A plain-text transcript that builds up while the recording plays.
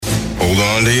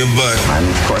under your butt. I'm,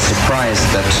 of course, surprised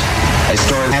that a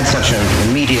story had such an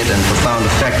immediate and profound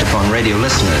effect upon radio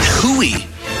listeners. Hooey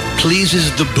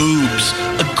pleases the boobs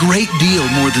a great deal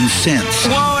more than sense.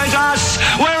 Woe is us!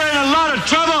 We're in a lot of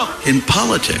trouble! In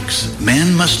politics,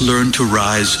 man must learn to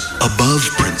rise above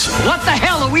principle. What the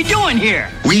hell are we doing here?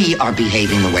 We are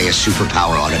behaving the way a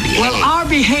superpower ought to behave. Well, our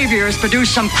behavior has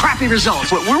produced some crappy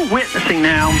results. What we're witnessing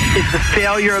now is the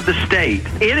failure of the state.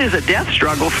 It is a death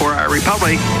struggle for our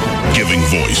republic. Giving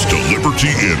voice to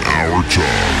liberty in our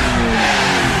time.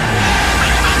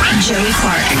 Joey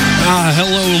Clark.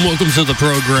 Hello and welcome to the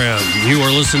program. You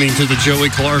are listening to the Joey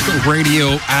Clark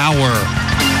Radio Hour.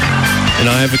 And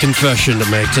I have a confession to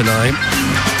make tonight.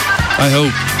 I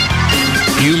hope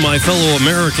you, my fellow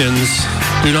Americans,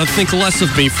 do not think less of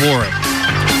me for it.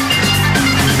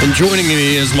 And joining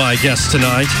me as my guest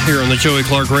tonight here on the Joey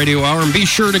Clark Radio Hour. And be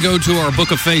sure to go to our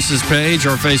Book of Faces page,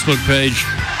 our Facebook page,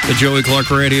 the Joey Clark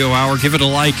Radio Hour. Give it a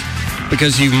like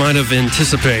because you might have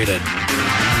anticipated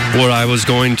what I was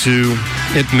going to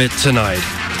admit tonight.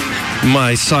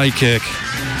 My sidekick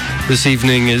this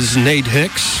evening is Nate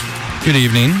Hicks. Good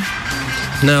evening.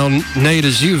 Now, Nate,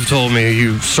 as you've told me,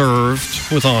 you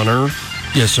served with honor.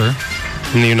 Yes, sir.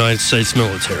 In the United States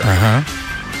military.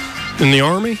 Uh-huh. In the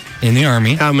Army? In the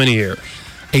Army. How many years?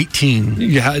 18.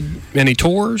 You had any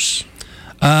tours?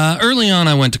 Early on,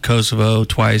 I went to Kosovo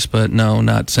twice, but no,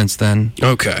 not since then.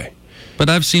 Okay. But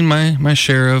I've seen my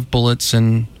share of bullets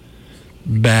and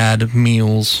bad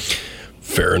meals.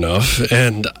 Fair enough.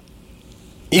 And,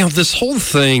 this whole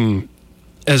thing,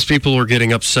 as people were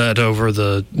getting upset over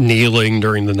the kneeling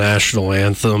during the national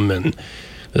anthem, and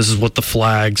this is what the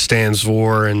flag stands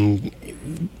for, and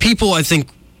people, I think,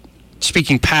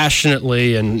 speaking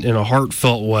passionately and in a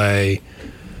heartfelt way,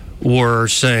 were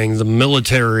saying the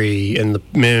military and the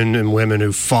men and women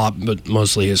who fought, but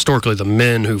mostly historically the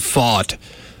men who fought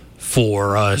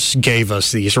for us, gave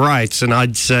us these rights. And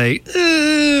I'd say,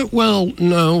 well,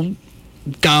 no,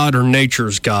 God or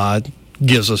nature's God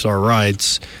gives us our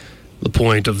rights. The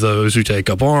point of those who take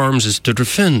up arms is to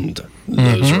defend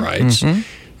those rights. And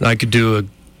I could do a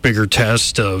bigger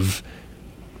test of,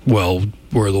 well,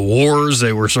 were the wars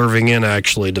they were serving in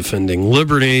actually defending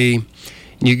liberty?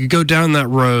 You could go down that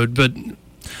road, but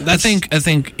I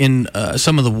think in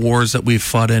some of the wars that we've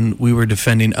fought in, we were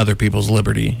defending other people's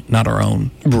liberty, not our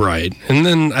own. Right. And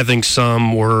then I think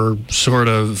some were sort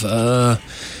of an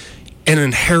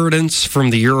inheritance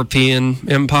from the European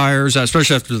empires,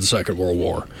 especially after the Second World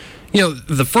War.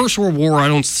 The First World War, I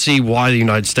don't see why the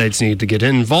United States needed to get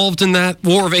involved in that.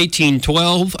 War of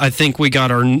 1812, I think we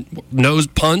got our nose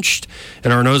punched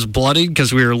and our nose bloodied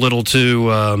because we were a little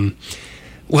too,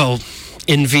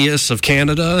 envious of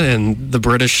Canada, and the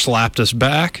British slapped us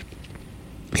back.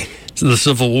 So the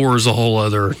Civil War is a whole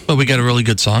other... But we got a really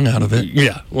good song out of it.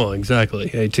 Yeah, well, exactly.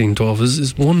 1812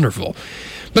 is wonderful.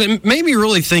 But it made me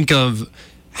really think of,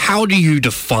 how do you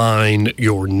define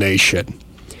your nation?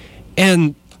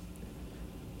 And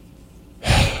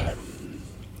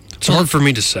it's hard for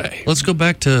me to say. Let's go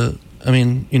back to,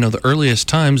 the earliest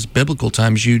times, biblical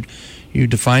times, you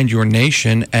defined your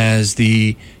nation as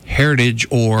the heritage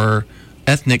or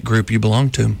ethnic group you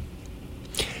belong to.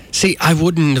 See, I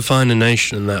wouldn't define a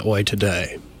nation in that way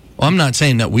today. Well, I'm not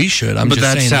saying that we should. But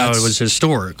that's how it was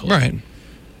historically. Right.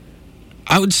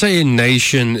 I would say a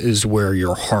nation is where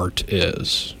your heart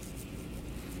is,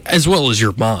 as well as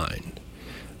your mind.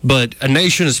 But a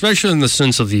nation, especially in the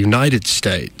sense of the United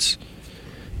States,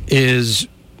 is,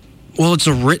 it's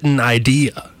a written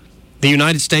idea. The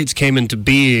United States came into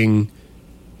being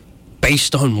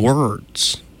based on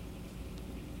words.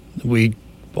 We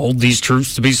hold these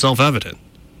truths to be self-evident.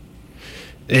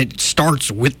 It starts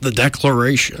with the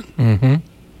Declaration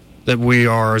that we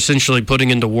are essentially putting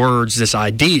into words this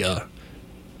idea.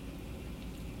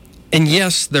 And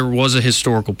yes, there was a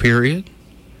historical period.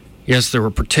 Yes, there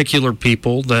were particular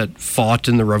people that fought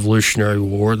in the Revolutionary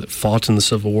War, that fought in the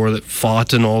Civil War, that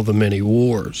fought in all the many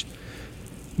wars.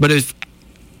 But if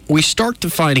we start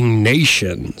defining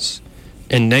nations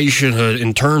and nationhood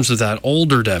in terms of that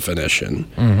older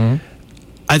definition,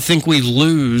 I think we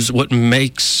lose what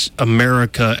makes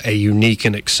America a unique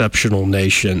and exceptional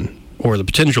nation, or the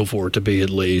potential for it to be, at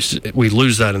least. We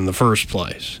lose that in the first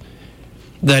place.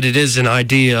 That it is an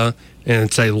idea and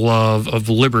it's a love of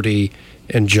liberty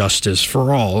and justice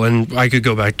for all. And I could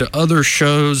go back to other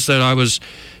shows that I was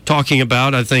talking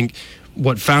about. I think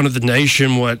what founded the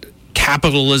nation, what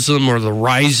capitalism or the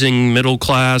rising middle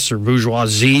class or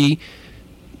bourgeoisie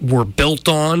were built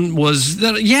on was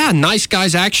that, yeah, nice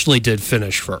guys actually did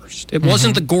finish first. It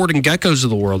wasn't the Gordon Geckos of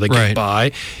the world that get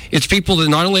by. It's people that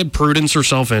not only had prudence or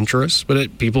self-interest,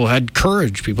 but people who had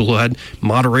courage, people who had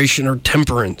moderation or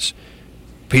temperance,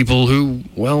 people who,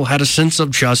 well, had a sense of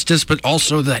justice, but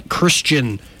also that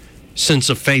Christian sense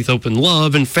of faith, open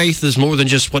love. And faith is more than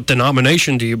just what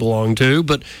denomination do you belong to,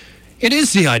 but it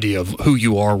is the idea of who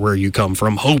you are, where you come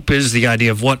from. Hope is the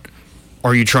idea of what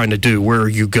are you trying to do, where are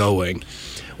you going,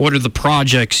 what are the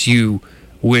projects you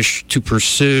wish to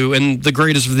pursue. And the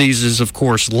greatest of these is, of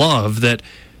course, love, that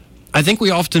I think we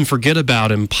often forget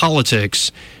about in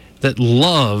politics, that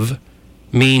love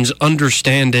means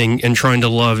understanding and trying to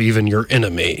love even your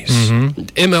enemies.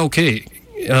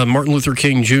 MLK, Martin Luther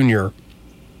King Jr.,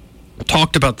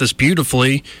 talked about this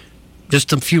beautifully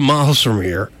just a few miles from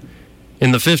here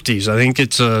in the 50s. I think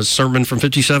it's a sermon from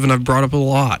 57 I've brought up a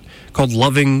lot called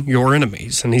Loving Your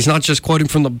Enemies. And he's not just quoting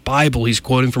from the Bible, he's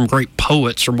quoting from great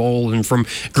poets from old and from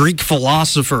Greek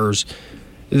philosophers.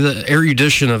 The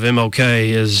erudition of MLK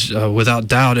is without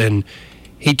doubt, and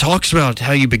he talks about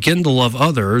how you begin to love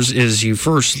others is you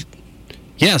first,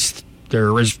 yes,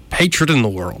 there is hatred in the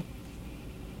world,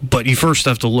 but you first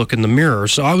have to look in the mirror.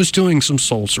 So I was doing some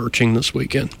soul searching this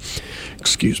weekend.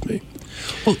 Excuse me.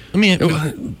 Well, I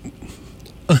mean,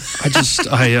 I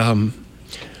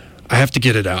have to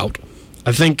get it out.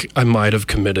 I think I might have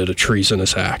committed a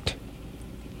treasonous act.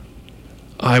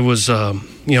 I was, I've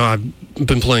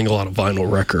been playing a lot of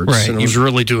vinyl records, and I was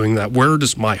really doing that. Where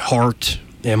does my heart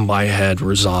and my head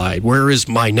reside? Where is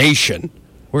my nation?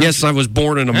 Yes, I was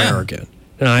born an American,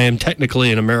 and I am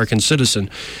technically an American citizen,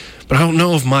 but I don't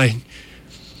know if I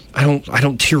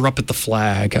don't tear up at the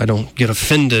flag. I don't get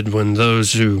offended when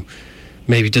those who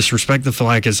maybe disrespect the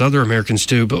flag as other Americans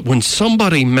do, but when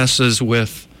somebody messes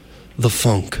with the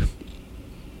funk,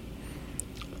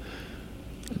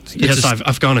 yes,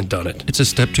 I've gone and done it. It's a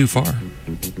step too far.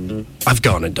 I've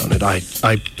gone and done it. I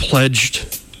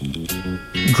pledged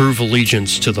groove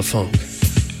allegiance to the funk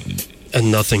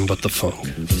and nothing but the funk.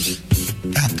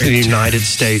 The United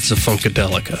States of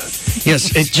Funkadelica.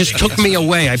 Yes, it just took me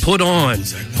away. I put on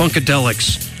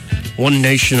Funkadelics, One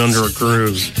Nation Under a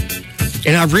Groove,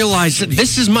 and I realized that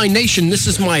this is my nation. This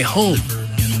is my home.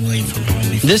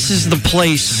 This is the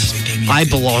place I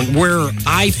belong, where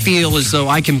I feel as though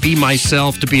I can be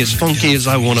myself, to be as funky as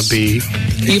I want to be.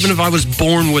 Even if I was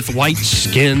born with white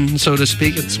skin, so to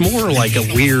speak, it's more like a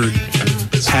weird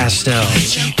pastel.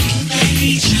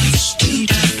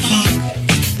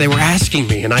 They were asking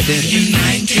me, and I did it.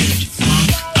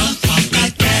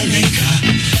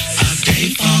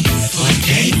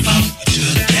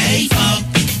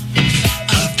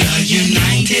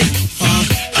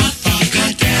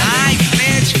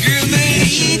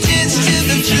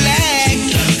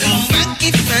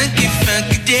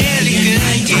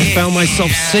 I found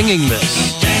myself singing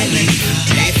this.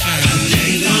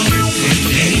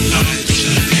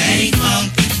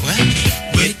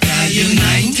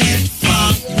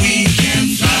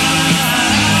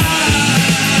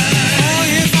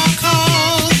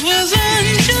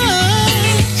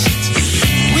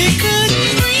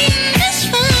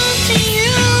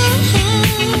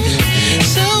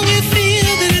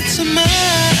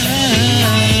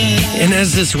 And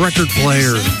as this record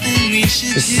player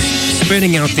is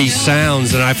spitting out these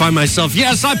sounds, and I find myself,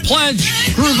 yes, I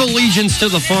pledge groove allegiance to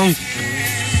the funk.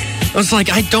 I was like,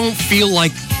 I don't feel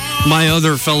like my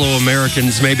other fellow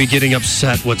Americans may be getting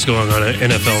upset what's going on at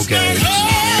NFL games.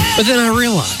 But then I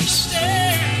realized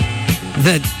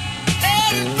that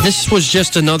this was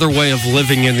just another way of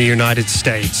living in the United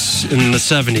States in the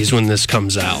 70s when this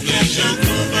comes out.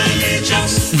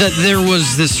 That there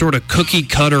was this sort of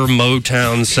cookie-cutter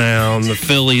Motown sound, the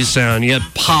Phillies sound, you had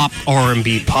pop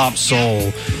R&B, pop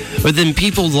soul. But then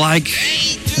people like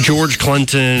George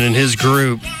Clinton and his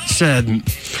group said,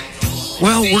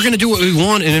 well, we're going to do what we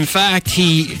want. And in fact,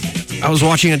 I was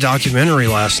watching a documentary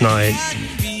last night.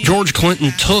 George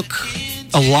Clinton took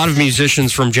a lot of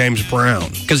musicians from James Brown,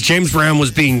 because James Brown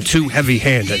was being too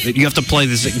heavy-handed. You have to play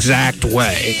this exact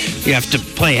way. You have to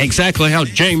play exactly how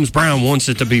James Brown wants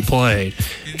it to be played.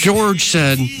 George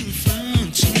said,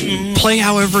 play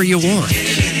however you want.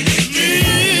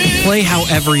 Play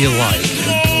however you like.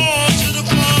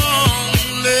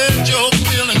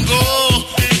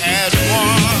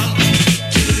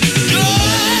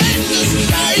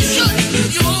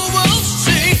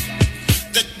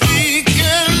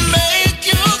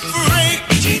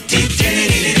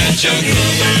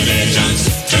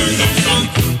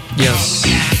 Yes.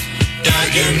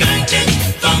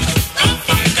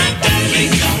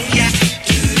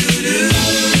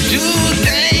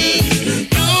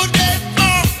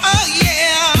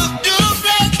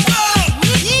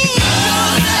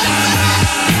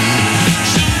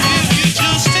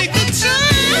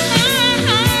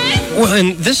 Well,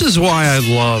 and this is why I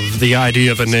love the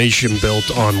idea of a nation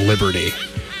built on liberty.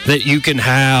 That you can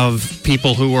have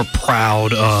people who are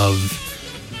proud of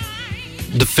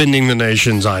defending the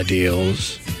nation's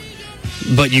ideals,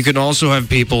 but you can also have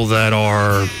people that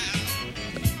are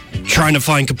trying to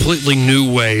find completely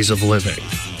new ways of living.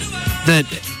 That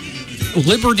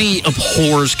liberty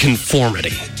abhors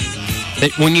conformity.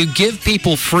 That when you give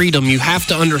people freedom, you have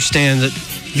to understand that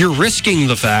you're risking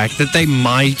the fact that they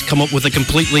might come up with a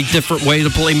completely different way to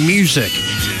play music.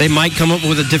 They might come up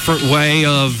with a different way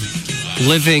of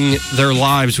living their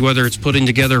lives, whether it's putting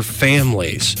together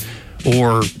families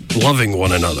or loving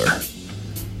one another.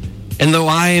 And though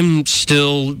I am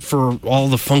still, for all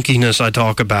the funkiness I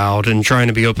talk about and trying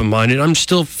to be open-minded, I'm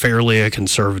still fairly a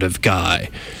conservative guy.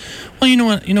 Well, you know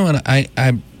what?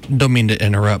 I don't mean to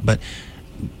interrupt, but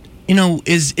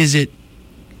is it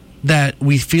that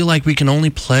we feel like we can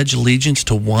only pledge allegiance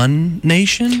to one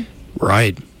nation?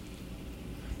 Right.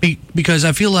 Because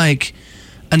I feel like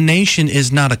a nation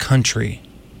is not a country.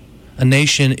 A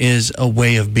nation is a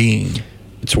way of being.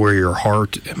 It's where your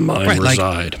heart and mind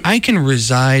reside. Like, I can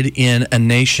reside in a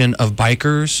nation of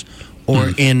bikers or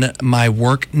in my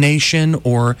work nation,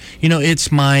 or,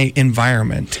 it's my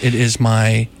environment. It is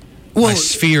my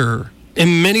sphere.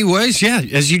 In many ways, yeah.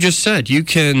 As you just said, you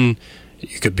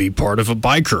could be part of a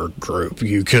biker group.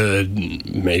 You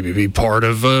could maybe be part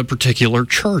of a particular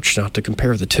church, not to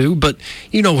compare the two, but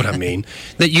you know what I mean.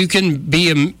 That you can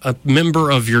be a member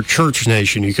of your church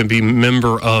nation. You can be a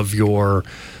member of your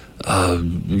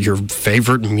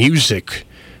favorite music.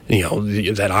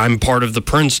 That I'm part of the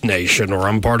Prince Nation, or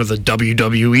I'm part of the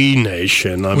WWE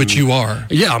Nation. Which you are.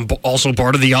 Yeah, I'm also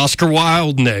part of the Oscar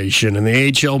Wilde Nation and the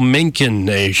H.L. Mencken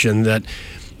Nation.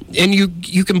 And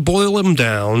you can boil them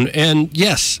down. And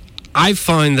yes, I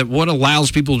find that what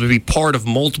allows people to be part of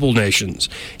multiple nations,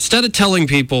 instead of telling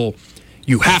people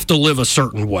you have to live a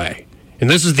certain way, and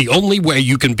this is the only way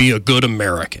you can be a good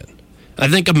American. I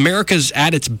think America's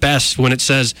at its best when it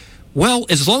says, well,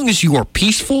 as long as you are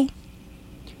peaceful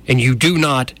and you do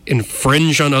not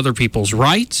infringe on other people's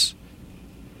rights,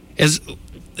 as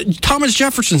Thomas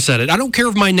Jefferson said it, I don't care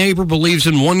if my neighbor believes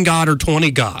in one God or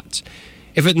 20 gods.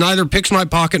 If it neither picks my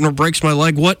pocket nor breaks my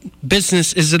leg, what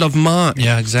business is it of mine?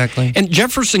 Yeah, exactly. And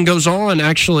Jefferson goes on,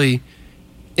 actually,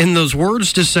 in those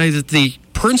words to say that the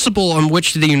principle on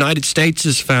which the United States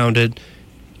is founded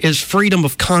is freedom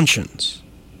of conscience.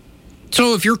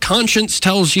 So if your conscience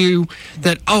tells you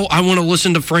that, I want to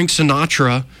listen to Frank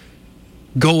Sinatra,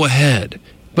 go ahead.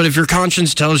 But if your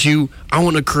conscience tells you, I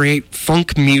want to create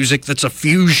funk music that's a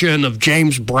fusion of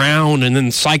James Brown and then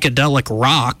psychedelic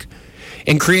rock,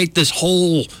 and create this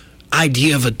whole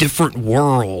idea of a different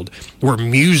world where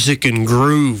music and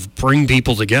groove bring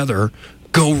people together,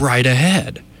 go right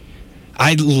ahead.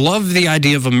 I love the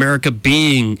idea of America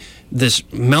being this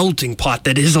melting pot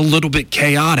that is a little bit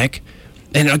chaotic,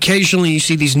 and occasionally you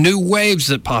see these new waves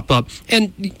that pop up,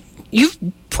 and you've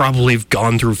probably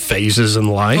gone through phases in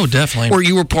life. Oh, definitely. Where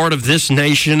you were part of this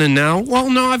nation, and now, well,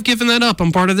 no, I've given that up.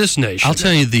 I'm part of this nation. I'll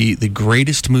tell you, the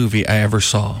greatest movie I ever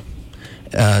saw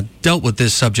dealt with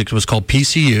this subject was called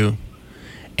PCU,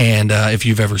 and if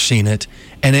you've ever seen it,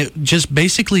 and it just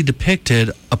basically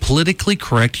depicted a politically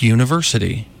correct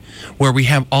university where we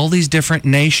have all these different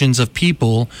nations of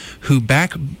people who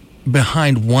back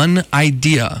behind one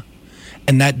idea,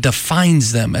 and that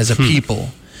defines them as a people.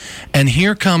 And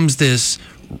here comes this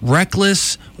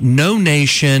reckless,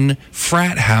 no-nation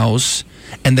frat house,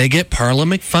 and they get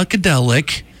Parliament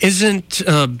Funkadelic. Isn't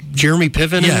Jeremy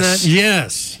Piven in that?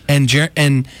 Yes.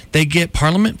 And they get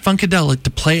Parliament Funkadelic to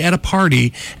play at a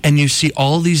party, and you see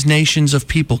all these nations of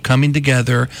people coming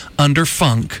together under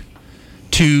funk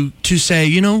to say,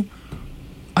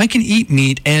 I can eat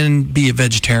meat and be a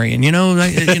vegetarian. Well,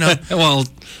 I don't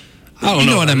know. You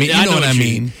know what I mean. I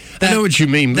know what you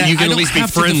mean. But you can at least be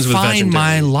friends with vegetarians. I don't have to define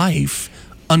my life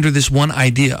under this one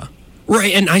idea.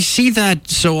 Right, and I see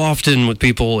that so often with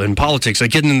people in politics. I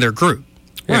get in their group.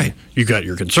 Right. You got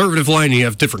your conservative lane, you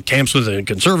have different camps within a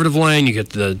conservative lane, you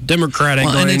get the Democratic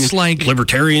lane. And it's like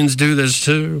libertarians do this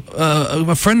too.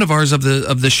 A friend of ours of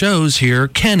the shows here,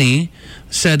 Kenny,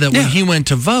 said that when he went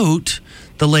to vote,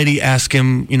 the lady asked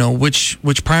him,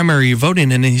 which primary are you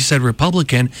voting in? And he said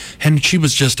Republican, and she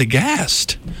was just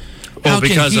aghast.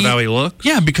 Because of how he looked?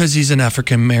 Yeah, because he's an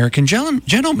African-American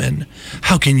gentleman.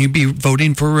 How can you be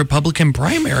voting for a Republican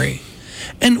primary?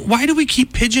 And why do we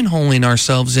keep pigeonholing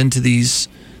ourselves into these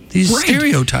these Right.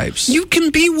 stereotypes. You can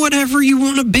be whatever you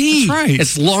want to be. That's right.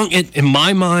 As long, in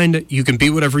my mind, you can be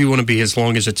whatever you want to be as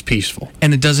long as it's peaceful.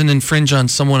 And it doesn't infringe on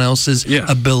someone else's Yeah.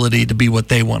 ability to be what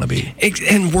they want to be.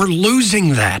 And we're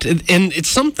losing that. And it's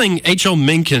something H.L.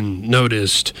 Mencken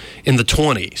noticed in the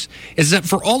 20s, is that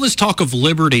for all this talk of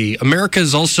liberty, America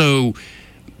is also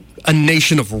a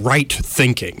nation of right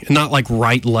thinking, not like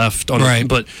right left, Right.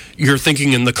 but you're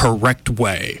thinking in the correct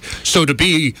way. So to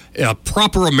be a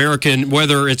proper American,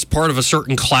 whether it's part of a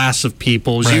certain class of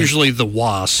people, is Right. usually the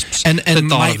WASPs And that thought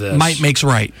might, of this. might makes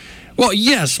right. Well,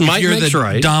 yes, If might you're makes the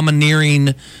right.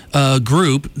 domineering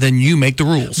group, then you make the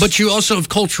rules. But you also have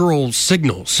cultural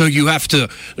signals. So you have to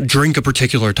drink a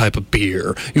particular type of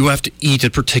beer. You have to eat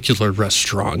at particular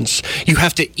restaurants. You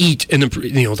have to eat in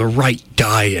the right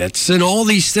diets and all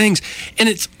these things. And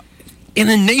it's in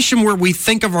a nation where we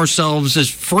think of ourselves as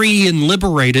free and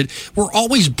liberated, we're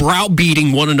always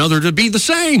browbeating one another to be the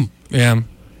same. yeah.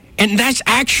 And that's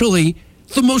actually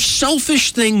the most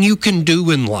selfish thing you can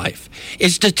do in life,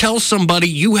 is to tell somebody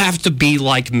you have to be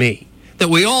like me, that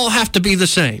we all have to be the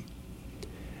same.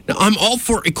 Now, I'm all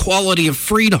for equality of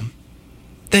freedom.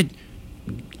 That,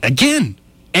 again,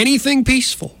 anything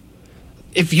peaceful.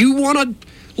 If you want to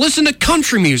listen to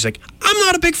country music, I'm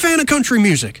not a big fan of country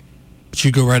music. But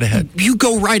you go right ahead. You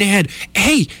go right ahead.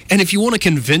 Hey, and if you want to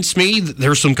convince me that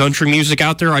there's some country music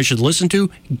out there I should listen to,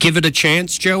 give it a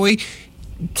chance, Joey.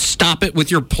 Stop it with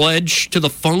your pledge to the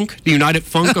funk, the United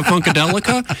Funk of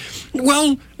Funkadelica.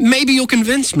 Well, maybe you'll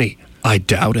convince me. I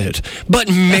doubt it. But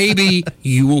maybe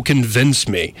you will convince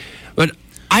me. But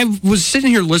I was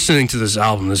sitting here listening to this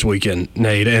album this weekend,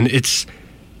 Nate, and it's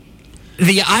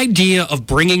the idea of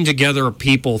bringing together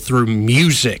people through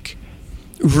music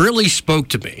really spoke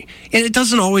to me. And it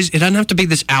doesn't have to be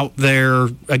this out there,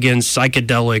 again,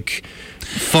 psychedelic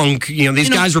funk. These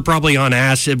guys were probably on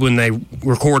acid when they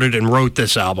recorded and wrote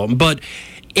this album. But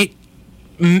it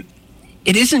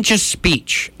isn't just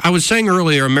speech. I was saying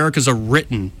earlier, America's a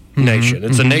written nation.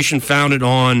 It's a nation founded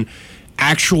on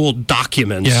actual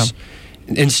documents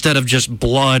instead of just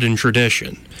blood and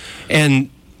tradition.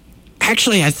 And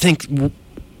actually, I think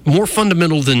more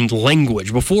fundamental than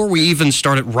language, before we even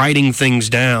started writing things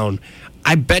down,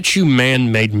 I bet you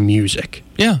man made music.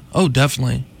 Yeah. Oh,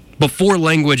 definitely. Before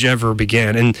language ever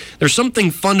began. And there's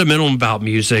something fundamental about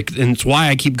music, and it's why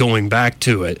I keep going back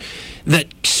to it, that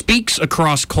speaks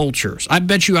across cultures. I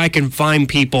bet you I can find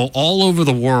people all over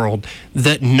the world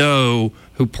that know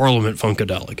who Parliament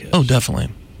Funkadelic is. Oh, definitely.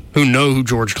 Who know who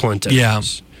George Clinton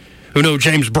is. Who know who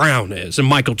James Brown is, and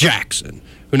Michael Jackson.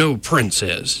 Who know who Prince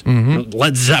is.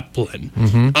 Led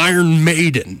Zeppelin. Iron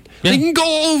Maiden. Yeah. They can go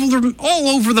all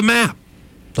over the map.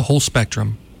 The whole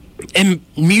spectrum. And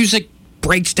music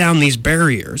breaks down these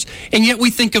barriers. And yet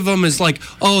we think of them as like,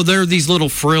 oh, they're these little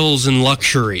frills and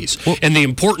luxuries. And the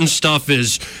important stuff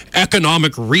is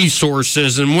economic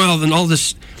resources and wealth and all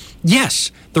this.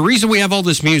 Yes, the reason we have all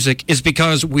this music is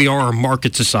because we are a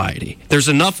market society. There's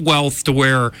enough wealth to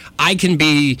where I can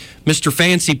be Mr.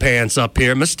 Fancy Pants up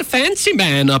here, Mr. Fancy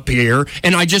Man up here,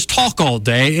 and I just talk all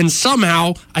day, and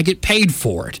somehow I get paid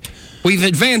for it. We've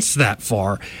advanced that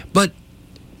far. But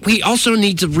we also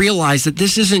need to realize that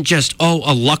this isn't just,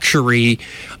 a luxury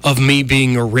of me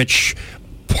being a rich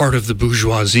part of the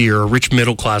bourgeoisie or a rich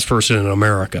middle-class person in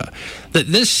America. That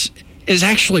this is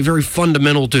actually very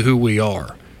fundamental to who we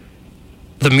are.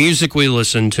 The music we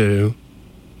listen to,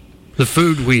 the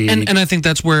food we eat. And I think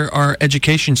that's where our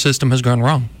education system has gone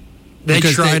wrong. They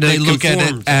Because try to they look at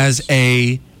conform it as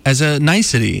a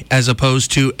nicety, as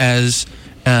opposed to as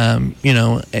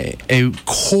a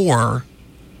core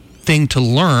thing to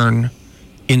learn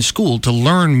in school, to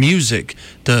learn music,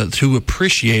 to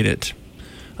appreciate it.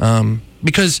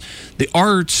 Because the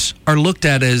arts are looked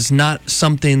at as not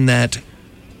something that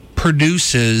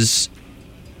produces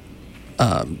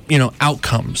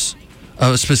outcomes,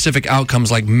 specific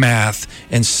outcomes like math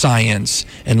and science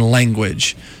and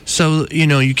language. So,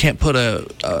 you can't put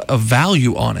a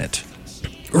value on it.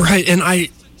 Right, and I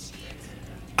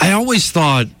always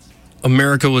thought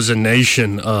America was a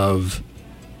nation of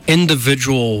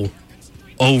individual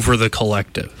over the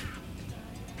collective.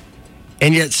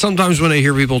 And yet sometimes when I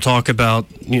hear people talk about,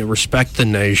 respect the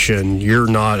nation, you're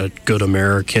not a good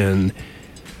American,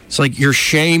 it's like you're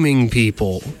shaming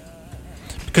people.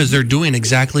 Because they're doing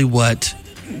exactly what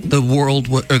the world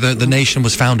or the nation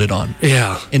was founded on.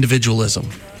 Yeah. Individualism.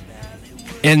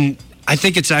 And I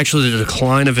think it's actually the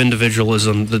decline of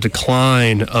individualism, the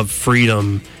decline of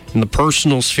freedom in the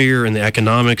personal sphere and the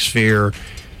economic sphere,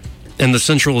 and the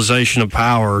centralization of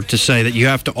power to say that you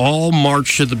have to all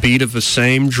march to the beat of the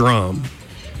same drum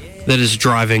that is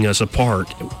driving us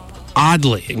apart.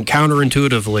 oddly and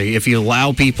counterintuitively, if you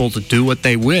allow people to do what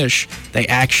they wish, they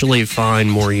actually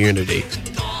find more unity.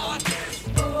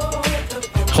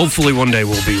 Hopefully one day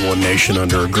we'll be one nation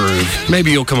under a groove.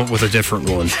 Maybe you'll come up with a different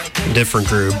one, a different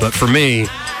groove. But for me,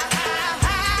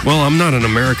 well, I'm not an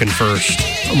American first.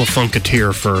 I'm a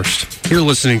Funketeer first. You're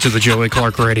listening to the Joey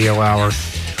Clark Radio Hour.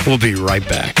 We'll be right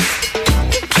back.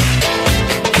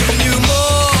 You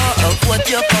more of what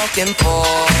you're fucking for.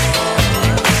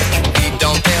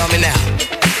 Don't tell me now.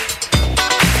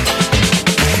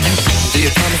 Do you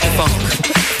promise the funk?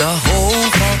 The whole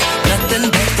funk, nothing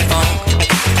but the funk.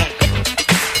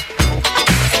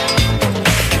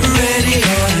 Ready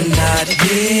or not,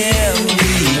 here we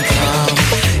come.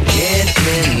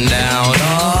 Getting down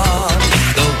on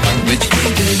the one which we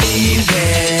believe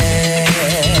in.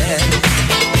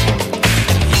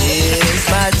 Here's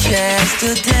my chance to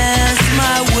dance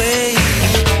my way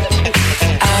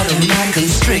out of my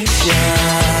constriction.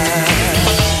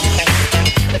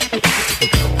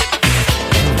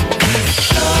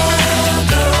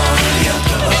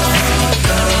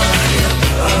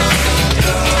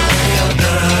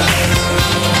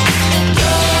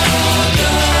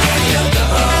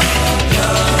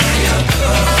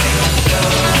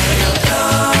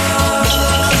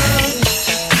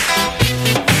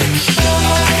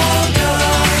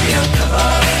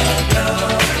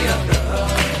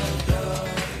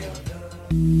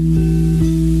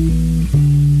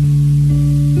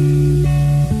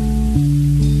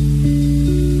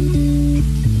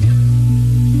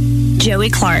 Joey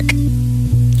Clark.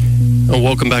 And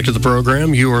welcome back to the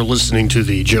program. You are listening to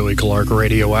the Joey Clark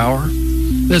Radio Hour.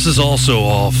 This is also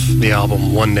off the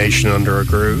album One Nation Under a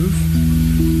Groove.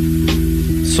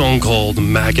 A song called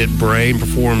Maggot Brain,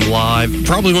 performed live.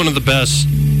 Probably one of the best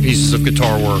pieces of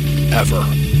guitar work ever.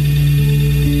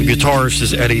 The guitarist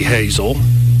is Eddie Hazel.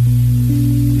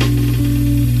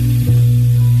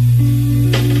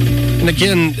 And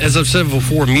again, as I've said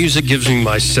before, music gives me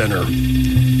my center.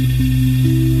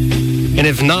 And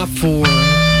if not for...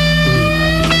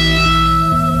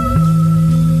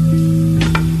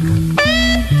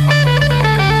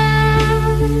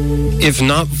 If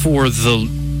not for the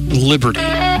liberty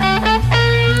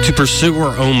to pursue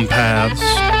our own paths,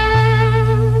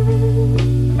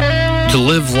 to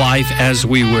live life as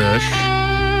we wish,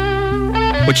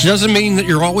 which doesn't mean that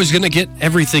you're always going to get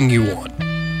everything you want,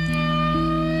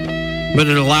 but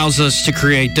it allows us to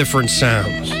create different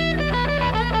sounds,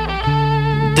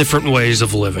 different ways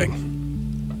of living.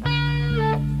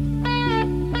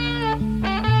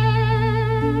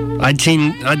 I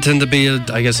tend to be, a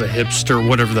hipster,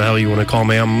 whatever the hell you want to call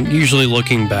me. I'm usually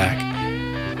looking back.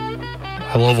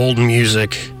 I love old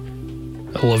music.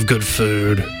 I love good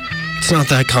food. It's not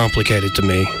that complicated to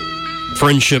me.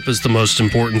 Friendship is the most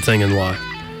important thing in life.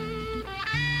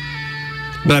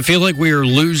 But I feel like we are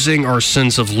losing our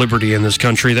sense of liberty in this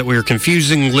country, that we are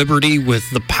confusing liberty with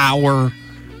the power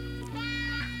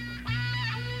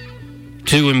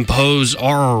to impose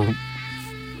our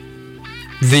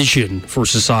vision for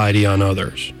society on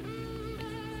others.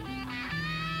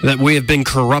 That we have been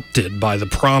corrupted by the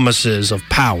promises of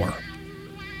power.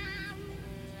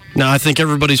 Now, I think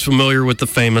everybody's familiar with the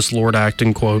famous Lord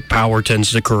Acton quote, "Power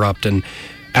tends to corrupt, and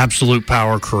absolute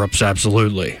power corrupts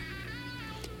absolutely."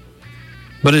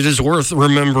 But it is worth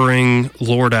remembering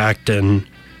Lord Acton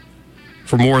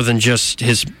for more than just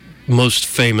his most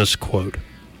famous quote.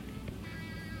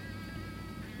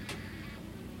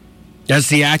 As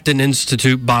the Acton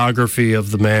Institute biography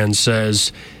of the man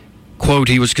says, quote,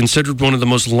 "He was considered one of the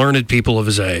most learned people of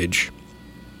his age,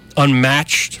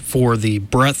 unmatched for the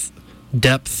breadth,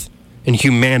 depth, and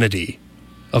humanity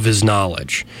of his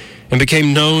knowledge, and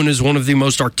became known as one of the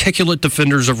most articulate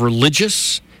defenders of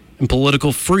religious and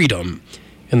political freedom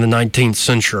in the 19th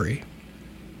century."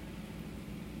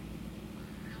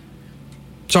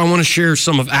 So I want to share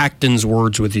some of Acton's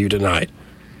words with you tonight,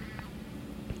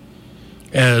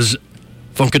 as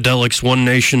Funkadelic's One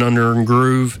Nation Under a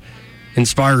Groove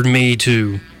inspired me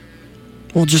to,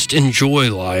 well, just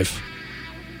enjoy life.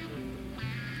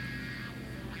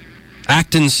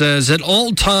 Acton says, "At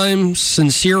all times,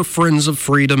 sincere friends of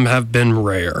freedom have been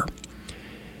rare.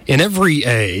 In every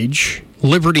age,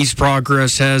 liberty's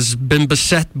progress has been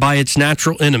beset by its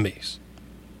natural enemies,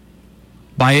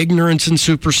 by ignorance and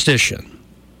superstition,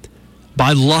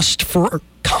 by lust for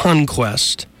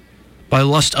conquest, by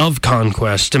lust of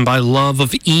conquest, and by love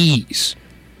of ease,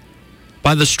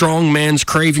 by the strong man's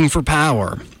craving for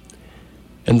power,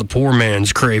 and the poor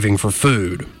man's craving for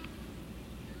food.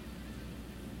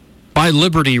 By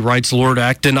liberty," writes Lord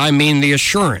Acton, "I mean the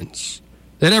assurance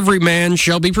that every man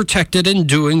shall be protected in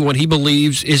doing what he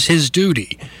believes is his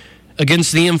duty,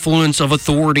 against the influence of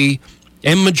authority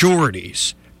and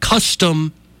majorities,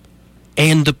 custom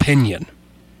and opinion.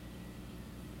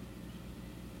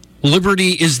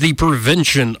 Liberty is the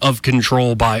prevention of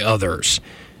control by others.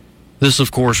 This,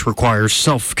 of course, requires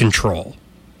self-control.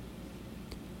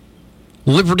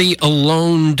 Liberty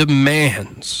alone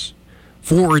demands,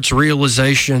 for its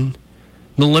realization,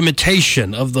 the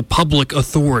limitation of the public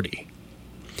authority.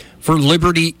 For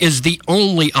liberty is the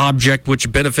only object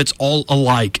which benefits all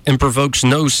alike and provokes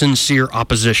no sincere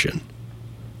opposition.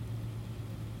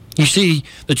 You see,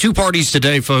 the two parties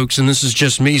today, folks, and this is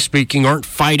just me speaking, aren't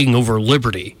fighting over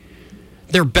liberty.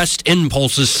 Their best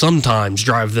impulses sometimes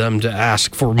drive them to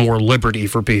ask for more liberty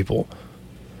for people.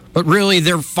 But really,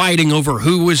 they're fighting over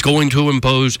who is going to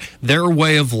impose their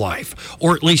way of life,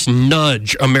 or at least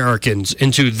nudge Americans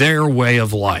into their way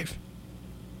of life.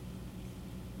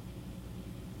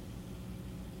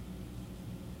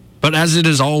 But as it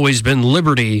has always been,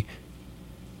 liberty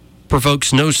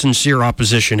provokes no sincere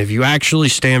opposition. If you actually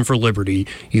stand for liberty,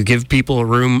 you give people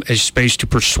a space to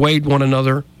persuade one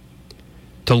another,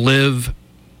 to live,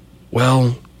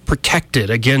 well, protected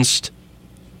against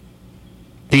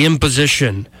the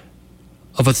imposition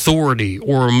of authority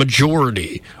or a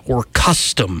majority or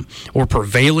custom or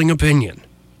prevailing opinion,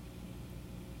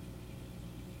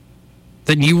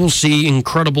 then you will see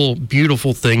incredible,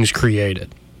 beautiful things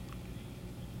created.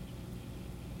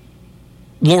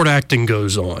 Lord Acton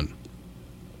goes on,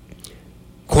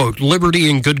 quote, "Liberty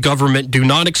and good government do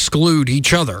not exclude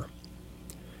each other,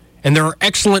 and there are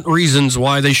excellent reasons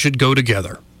why they should go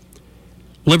together.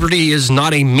 Liberty is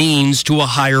not a means to a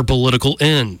higher political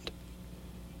end.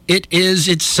 It is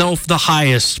itself the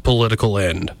highest political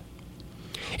end.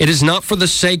 It is not for the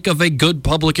sake of a good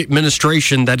public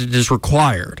administration that it is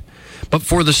required, but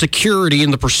for the security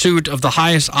and the pursuit of the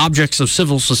highest objects of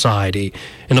civil society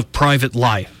and of private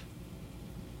life.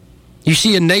 You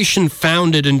see, a nation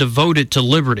founded and devoted to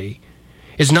liberty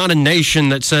is not a nation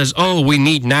that says, oh, we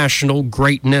need national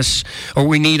greatness or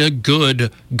we need a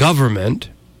good government.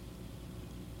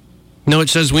 No, it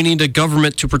says we need a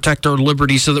government to protect our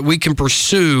liberty so that we can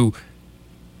pursue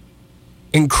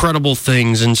incredible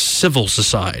things in civil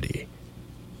society,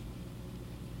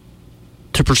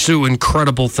 to pursue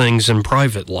incredible things in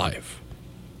private life.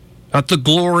 Not the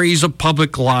glories of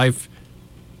public life,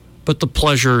 but the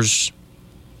pleasures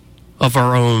of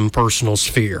our own personal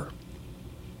sphere.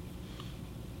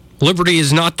 Liberty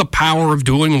is not the power of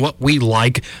doing what we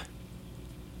like.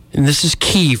 And this is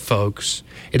key, folks.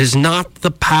 It is not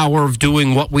the power of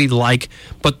doing what we like,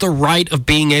 but the right of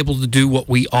being able to do what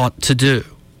we ought to do.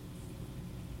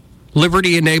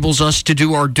 Liberty enables us to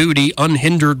do our duty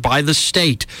unhindered by the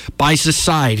state, by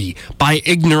society, by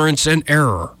ignorance and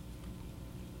error.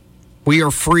 We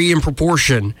are free in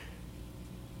proportion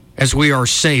as we are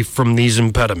safe from these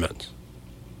impediments.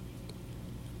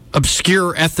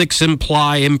 Obscure ethics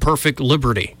imply imperfect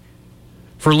liberty,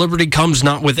 for liberty comes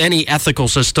not with any ethical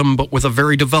system, but with a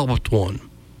very developed one.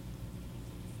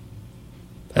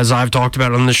 As I've talked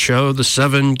about on this show, the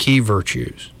 7 key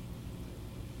virtues.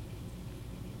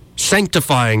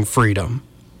 Sanctifying freedom,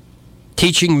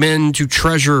 teaching men to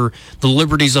treasure the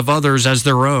liberties of others as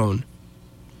their own,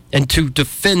 and to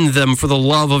defend them for the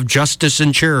love of justice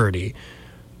and charity,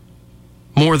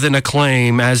 more than a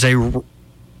claim as a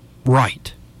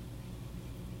right,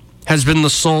 has been the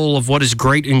soul of what is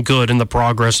great and good in the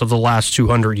progress of the last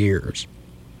 200 years.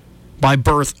 By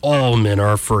birth, all men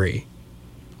are free.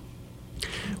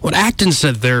 What Acton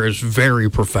said there is very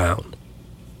profound.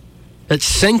 That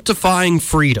sanctifying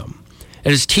freedom,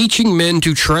 it is teaching men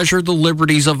to treasure the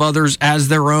liberties of others as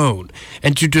their own,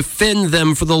 and to defend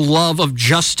them for the love of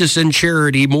justice and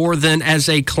charity more than as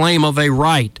a claim of a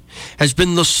right, has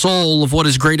been the soul of what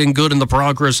is great and good in the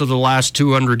progress of the last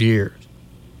 200 years.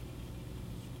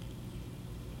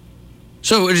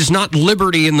 So it is not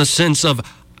liberty in the sense of,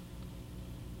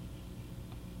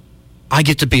 I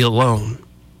get to be alone.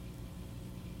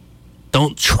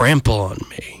 Don't trample on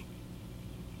me.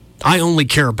 I only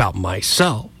care about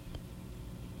myself.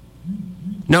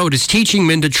 No, it is teaching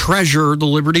men to treasure the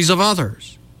liberties of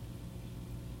others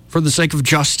for the sake of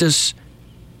justice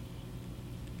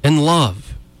and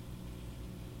love.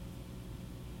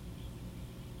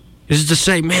 It is to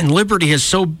say, man, liberty is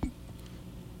so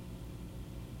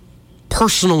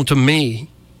personal to me,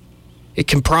 it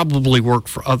can probably work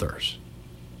for others.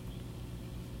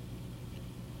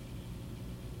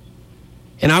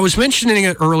 And I was mentioning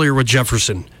it earlier with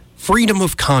Jefferson, freedom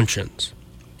of conscience.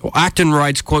 Well, Acton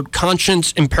writes, quote,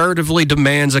 conscience imperatively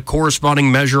demands a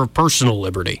corresponding measure of personal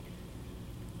liberty.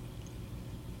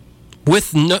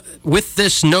 With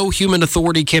this, no human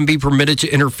authority can be permitted to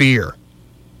interfere.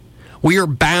 We are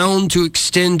bound to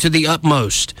extend to the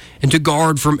utmost and to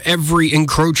guard from every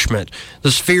encroachment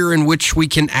the sphere in which we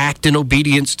can act in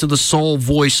obedience to the sole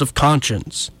voice of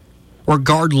conscience,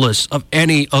 regardless of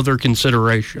any other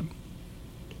consideration.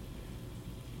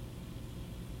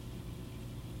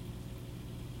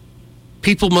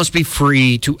 People must be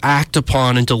free to act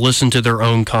upon and to listen to their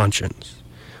own conscience.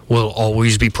 Will it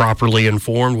always be properly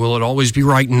informed? Will it always be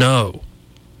right? No.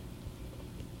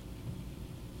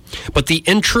 But the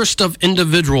interest of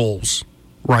individuals,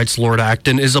 writes Lord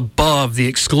Acton, is above the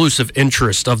exclusive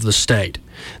interest of the state.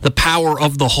 The power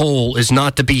of the whole is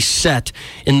not to be set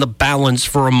in the balance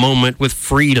for a moment with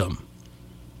freedom.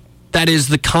 That is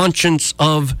the conscience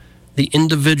of the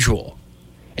individual.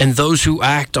 And those who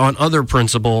act on other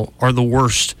principle are the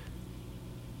worst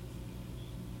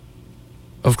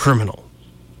of criminals.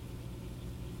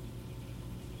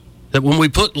 That when we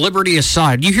put liberty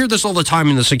aside, you hear this all the time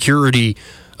in the security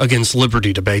against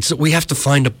liberty debates, that we have to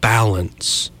find a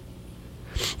balance.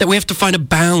 That we have to find a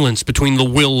balance between the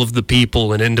will of the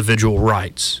people and individual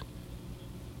rights.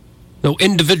 No,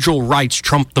 individual rights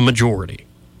trump the majority.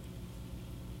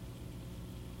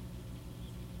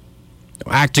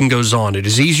 Acton goes on, it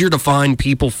is easier to find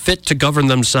people fit to govern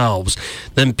themselves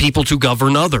than people to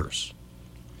govern others.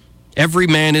 Every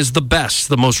man is the best,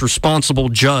 the most responsible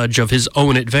judge of his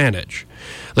own advantage.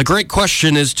 The great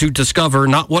question is to discover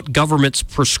not what governments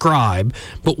prescribe,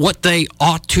 but what they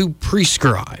ought to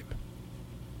prescribe.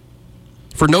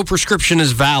 For no prescription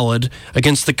is valid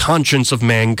against the conscience of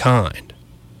mankind.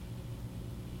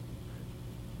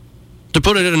 To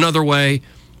put it another way,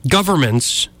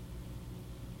 governments,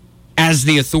 as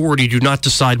the authority, do not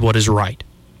decide what is right.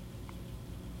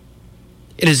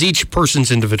 It is each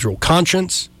person's individual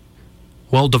conscience,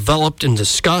 well developed and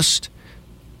discussed,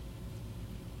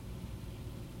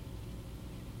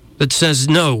 that says,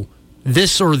 no,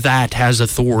 this or that has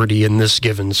authority in this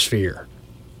given sphere.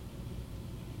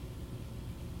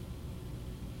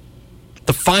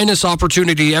 The finest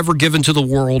opportunity ever given to the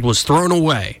world was thrown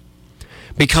away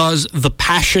because the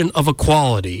passion of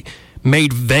equality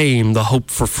made vain the hope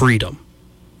for freedom.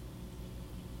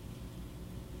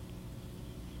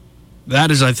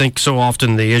 That is, I think, so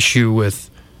often the issue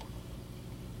with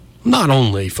not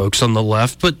only folks on the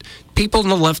left, but people on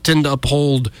the left tend to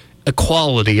uphold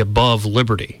equality above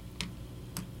liberty.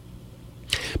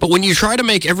 But when you try to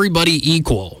make everybody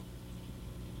equal,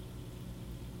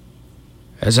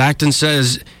 as Acton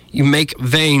says, you make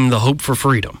vain the hope for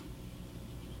freedom.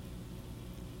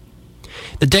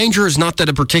 The danger is not that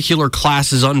a particular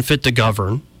class is unfit to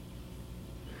govern.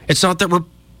 It's not that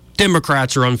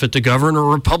Democrats are unfit to govern,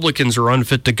 or Republicans are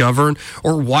unfit to govern,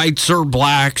 or whites or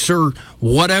blacks or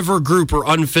whatever group are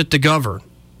unfit to govern.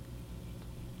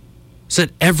 It's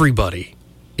that everybody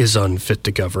is unfit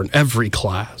to govern, every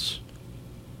class.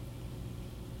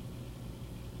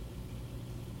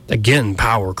 Again,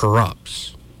 power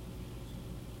corrupts.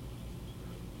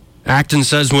 Acton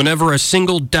says, whenever a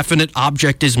single definite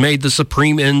object is made the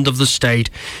supreme end of the state,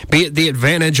 be it the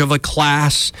advantage of a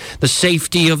class, the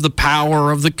safety of the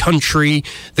power of the country,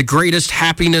 the greatest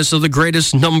happiness of the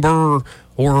greatest number,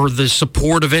 or the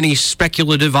support of any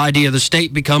speculative idea, the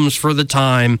state becomes, for the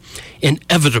time,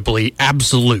 inevitably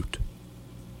absolute.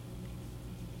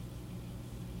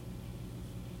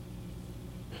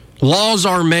 Laws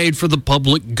are made for the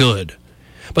public good.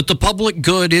 But the public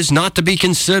good is not to be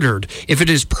considered if it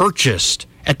is purchased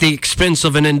at the expense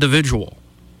of an individual.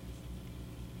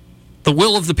 The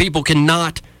will of the people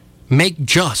cannot make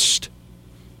just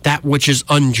that which is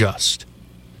unjust.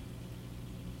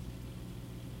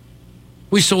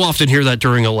 We so often hear that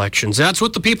during elections. That's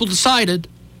what the people decided.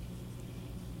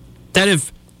 That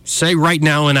if, say right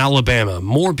now in Alabama,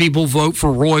 more people vote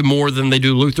for Roy Moore than they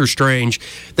do Luther Strange,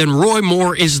 then Roy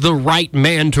Moore is the right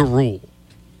man to rule.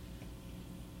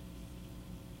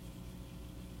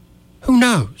 Who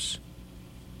knows?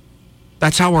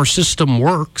 That's how our system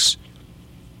works.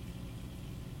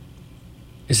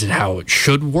 Is it how it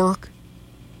should work?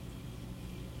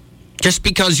 Just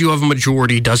because you have a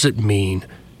majority doesn't mean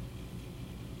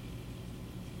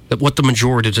that what the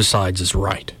majority decides is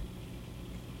right.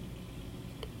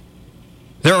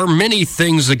 There are many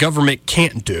things the government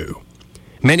can't do.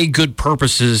 Many good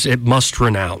purposes it must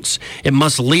renounce. It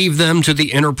must leave them to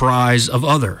the enterprise of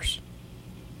others.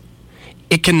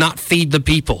 It cannot feed the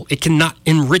people. It cannot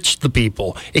enrich the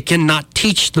people. It cannot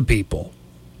teach the people.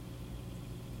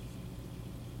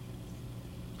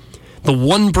 The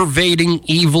one pervading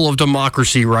evil of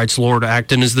democracy, writes Lord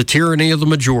Acton, is the tyranny of the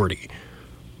majority.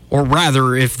 Or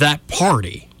rather, if that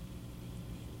party,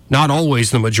 not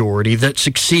always the majority, that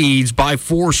succeeds by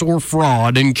force or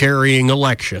fraud in carrying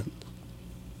election.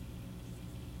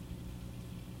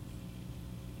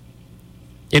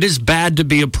 It is bad to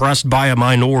be oppressed by a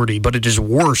minority, but it is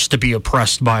worse to be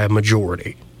oppressed by a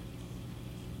majority.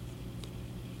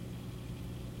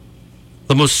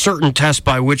 The most certain test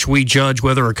by which we judge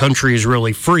whether a country is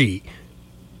really free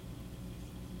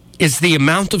is the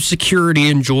amount of security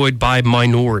enjoyed by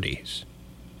minorities.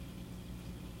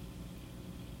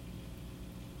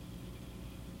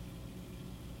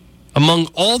 Among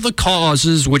all the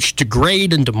causes which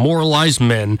degrade and demoralize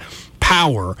men,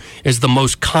 power is the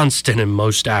most constant and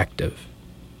most active.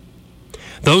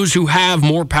 Those who have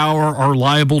more power are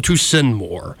liable to sin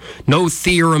more. No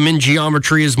theorem in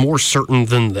geometry is more certain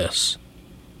than this.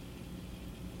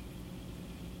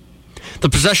 The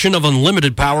possession of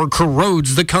unlimited power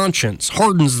corrodes the conscience,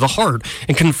 hardens the heart,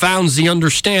 and confounds the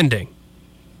understanding.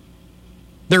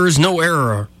 There is no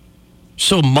error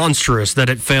so monstrous that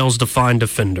it fails to find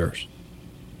defenders.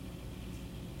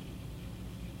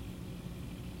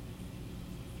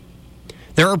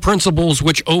 There are principles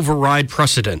which override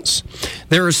precedents.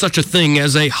 There is such a thing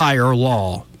as a higher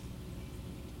law.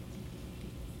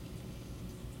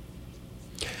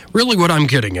 Really what I'm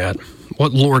getting at,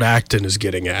 what Lord Acton is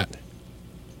getting at,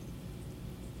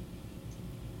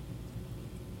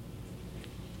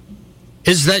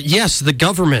 is that yes, the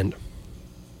government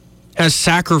has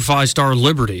sacrificed our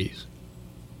liberties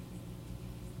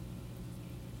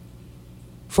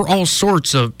for all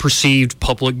sorts of perceived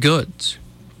public goods,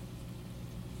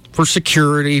 for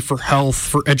security, for health,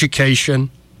 for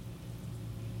education.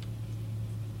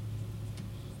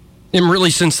 And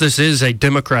really, since this is a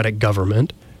democratic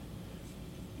government,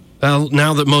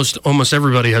 now that almost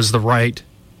everybody has the right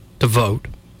to vote,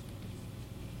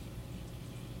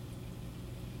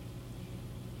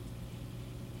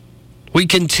 we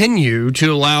continue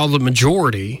to allow the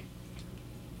majority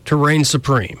to reign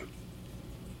supreme,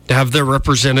 to have their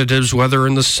representatives, whether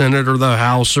in the Senate or the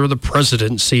House or the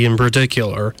presidency in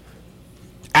particular,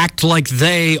 act like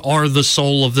they are the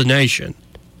soul of the nation.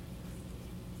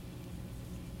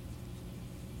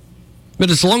 But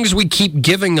as long as we keep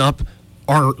giving up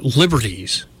our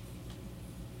liberties,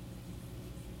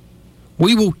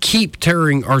 we will keep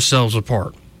tearing ourselves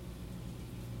apart.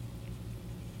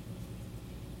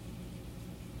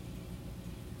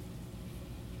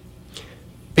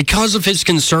 Because of his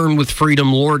concern with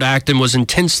freedom, Lord Acton was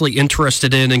intensely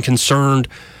interested in and concerned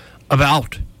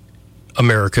about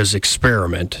America's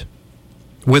experiment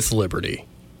with liberty.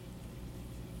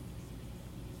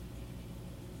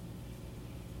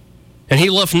 And he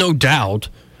left no doubt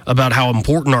about how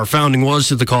important our founding was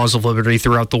to the cause of liberty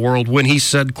throughout the world when he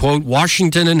said, quote,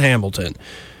 Washington and Hamilton,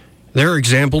 their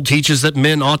example teaches that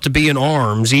men ought to be in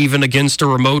arms even against a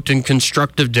remote and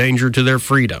constructive danger to their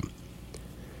freedom.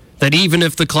 That even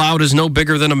if the cloud is no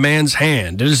bigger than a man's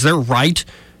hand, it is their right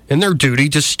and their duty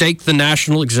to stake the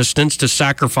national existence, to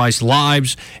sacrifice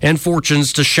lives and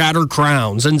fortunes, to shatter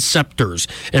crowns and scepters,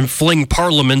 and fling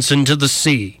parliaments into the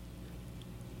sea.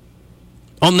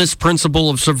 On this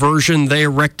principle of subversion, they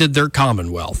erected their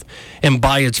commonwealth, and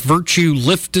by its virtue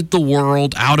lifted the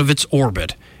world out of its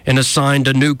orbit and assigned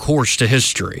a new course to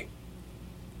history.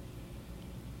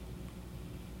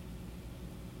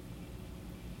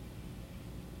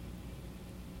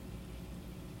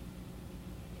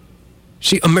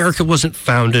 See, America wasn't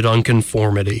founded on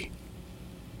conformity.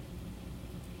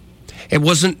 It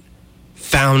wasn't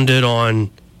founded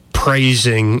on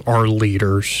praising our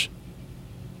leaders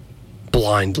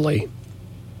blindly.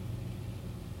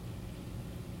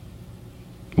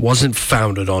 It wasn't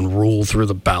founded on rule through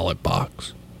the ballot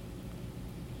box.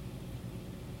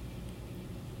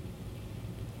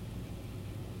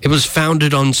 It was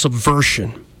founded on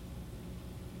subversion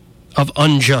of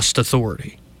unjust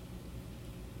authority.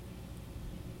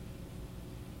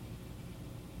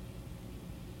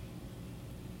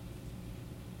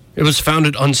 It was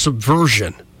founded on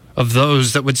subversion of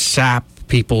those that would sap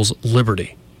people's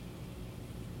liberty.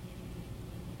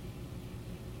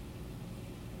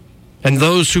 And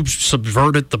those who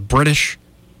subverted the British,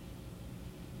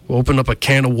 who opened up a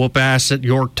can of whoop ass at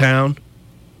Yorktown,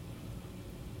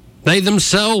 they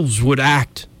themselves would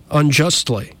act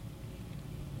unjustly.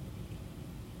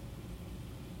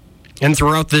 And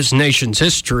throughout this nation's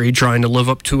history, trying to live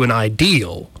up to an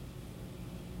ideal,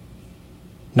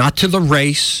 not to the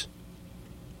race,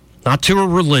 not to a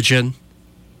religion,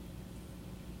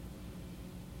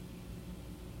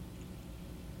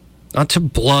 not to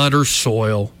blood or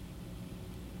soil,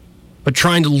 but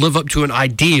trying to live up to an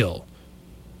ideal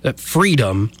that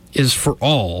freedom is for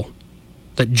all,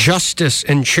 that justice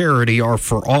and charity are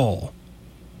for all.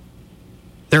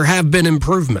 There have been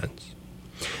improvements,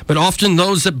 but often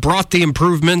those that brought the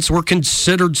improvements were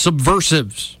considered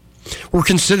subversives, were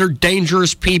considered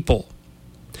dangerous people.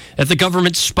 that the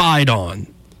government spied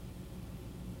on.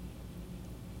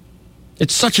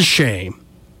 It's such a shame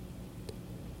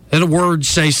that a word,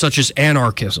 say, such as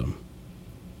anarchism,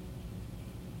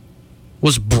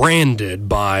 was branded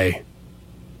by,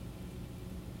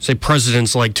 say,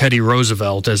 presidents like Teddy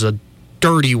Roosevelt as a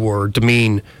dirty word to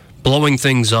mean blowing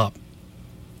things up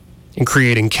and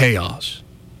creating chaos.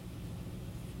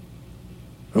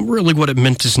 But really what it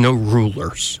meant is no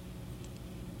rulers.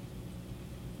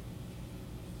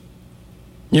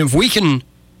 If we can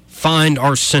find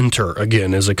our center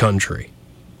again as a country,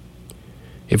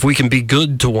 if we can be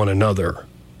good to one another,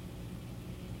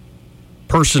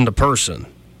 person to person,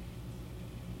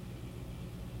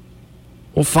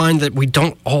 we'll find that we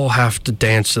don't all have to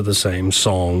dance to the same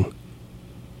song.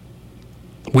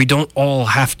 We don't all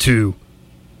have to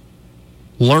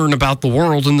learn about the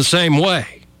world in the same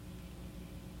way.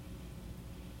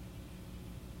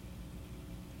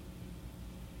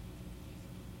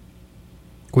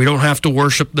 We don't have to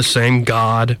worship the same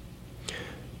God,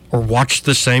 or watch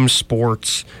the same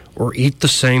sports, or eat the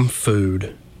same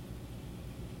food,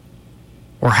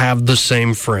 or have the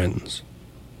same friends.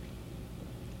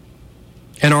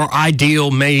 And our ideal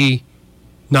may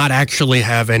not actually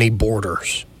have any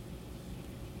borders.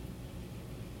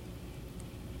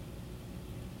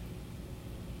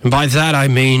 And by that I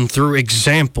mean through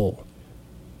example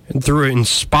and through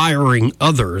inspiring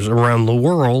others around the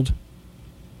world,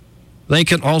 they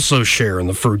can also share in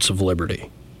the fruits of liberty.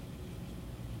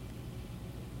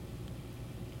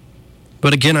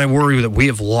 But again, I worry that we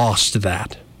have lost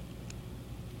that.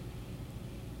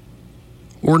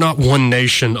 We're not one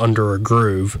nation under a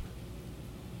groove.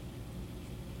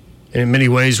 And in many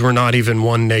ways, we're not even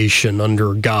one nation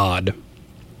under God.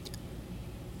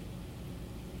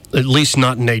 At least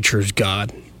not nature's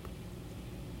God.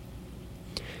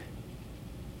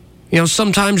 You know,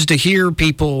 sometimes to hear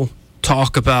people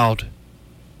talk about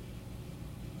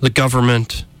the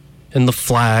government and the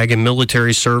flag and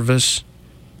military service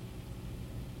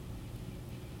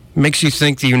makes you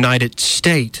think the United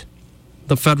States,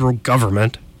 the federal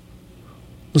government,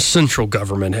 the central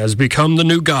government has become the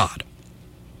new God.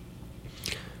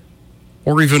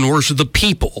 Or even worse, the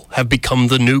people have become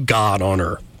the new God on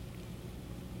earth.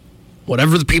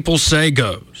 Whatever the people say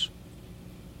goes.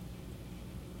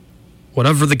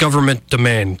 Whatever the government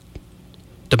demands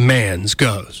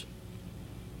goes.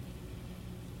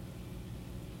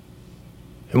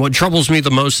 And what troubles me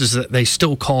the most is that they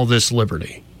still call this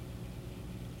liberty.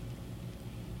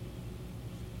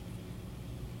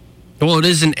 Well, it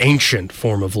is an ancient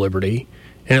form of liberty,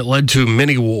 and it led to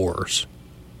many wars.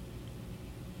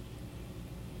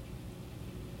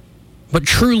 But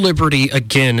true liberty,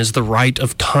 again, is the right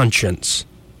of conscience.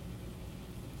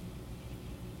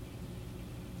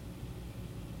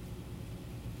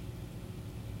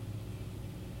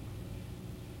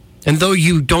 And though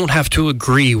you don't have to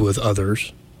agree with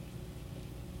others,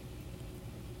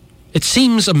 it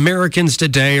seems Americans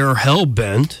today are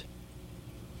hell-bent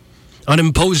on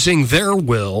imposing their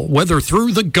will, whether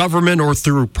through the government or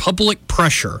through public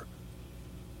pressure,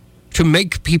 to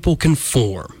make people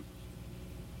conform.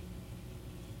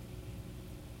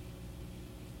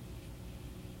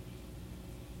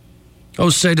 Oh,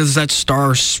 say, does that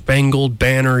star-spangled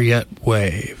banner yet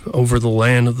wave over the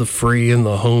land of the free and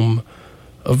the home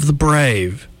of the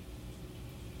brave?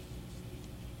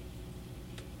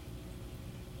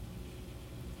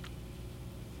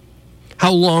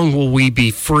 How long will we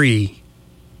be free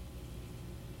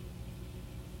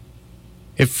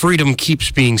if freedom keeps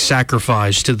being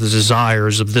sacrificed to the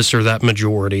desires of this or that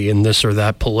majority in this or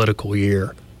that political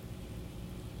year?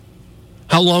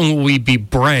 How long will we be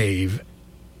brave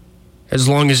as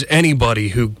long as anybody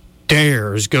who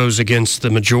dares goes against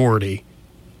the majority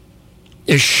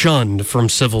is shunned from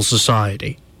civil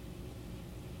society?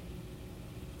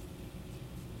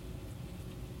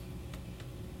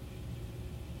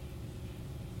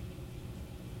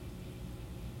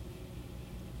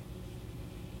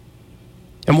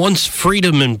 And once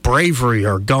freedom and bravery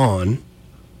are gone,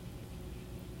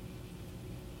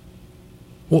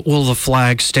 what will the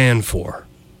flag stand for?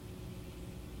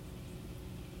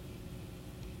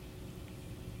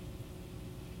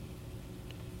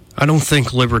 I don't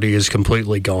think liberty is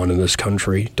completely gone in this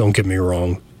country. Don't get me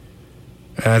wrong.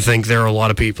 I think there are a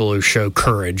lot of people who show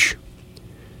courage.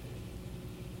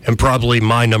 And probably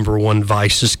my number one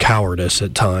vice is cowardice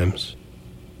at times.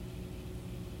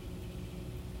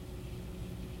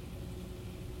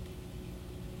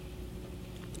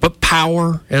 But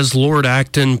power, as Lord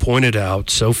Acton pointed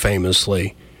out so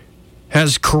famously,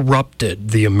 has corrupted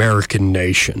the American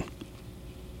nation.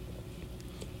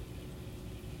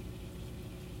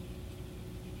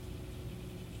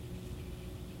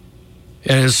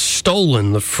 It has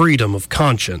stolen the freedom of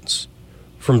conscience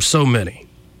from so many.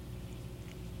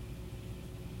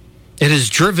 It has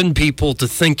driven people to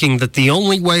thinking that the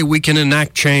only way we can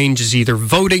enact change is either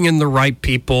voting in the right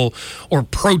people or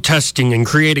protesting and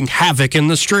creating havoc in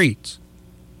the streets.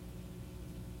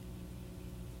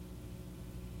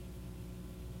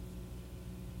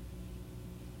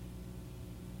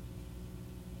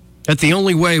 That the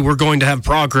only way we're going to have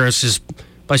progress is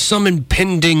by some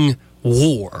impending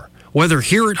war, whether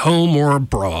here at home or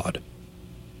abroad.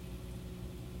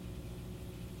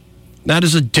 That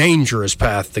is a dangerous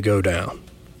path to go down.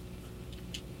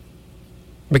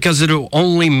 Because it'll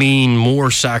only mean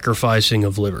more sacrificing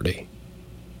of liberty.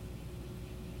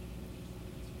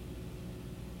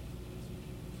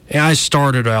 And I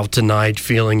started out tonight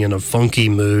feeling in a funky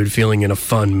mood, feeling in a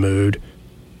fun mood.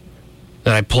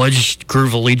 That I pledged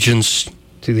groove allegiance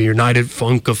to the United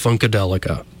Funk of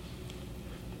Funkadelica.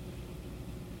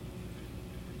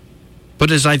 But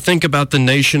as I think about the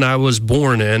nation I was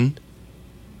born in,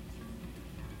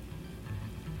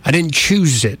 I didn't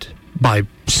choose it by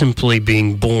simply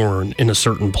being born in a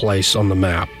certain place on the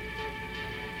map.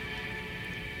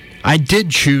 I did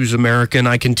choose America, and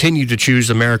I continue to choose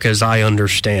America as I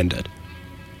understand it.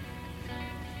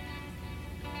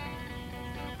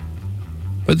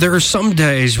 But there are some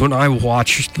days when I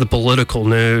watch the political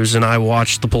news and I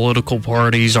watch the political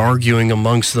parties arguing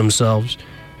amongst themselves.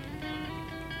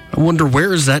 I wonder,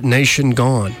 where is that nation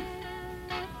gone?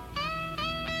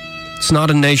 It's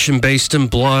not a nation based in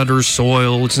blood or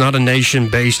soil. It's not a nation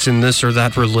based in this or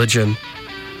that religion.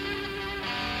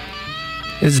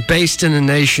 It's based in a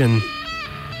nation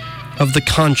of the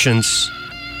conscience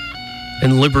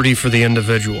and liberty for the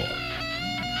individual.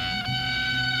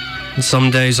 And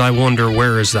some days I wonder,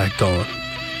 where is that gone?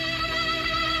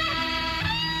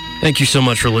 Thank you so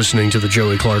much for listening to the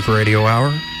Joey Clark Radio Hour.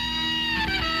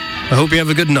 I hope you have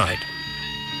a good night.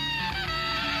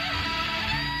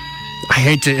 I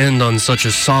hate to end on such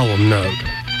a solemn note.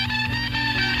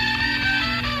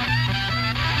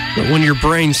 But when your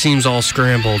brain seems all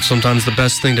scrambled, sometimes the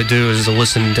best thing to do is to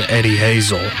listen to Eddie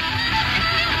Hazel.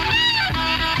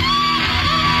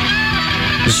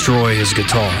 Destroy his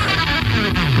guitar.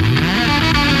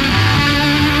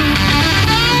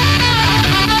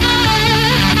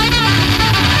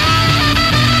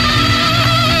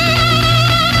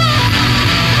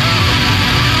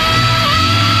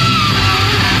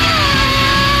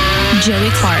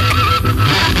 Joey Clark.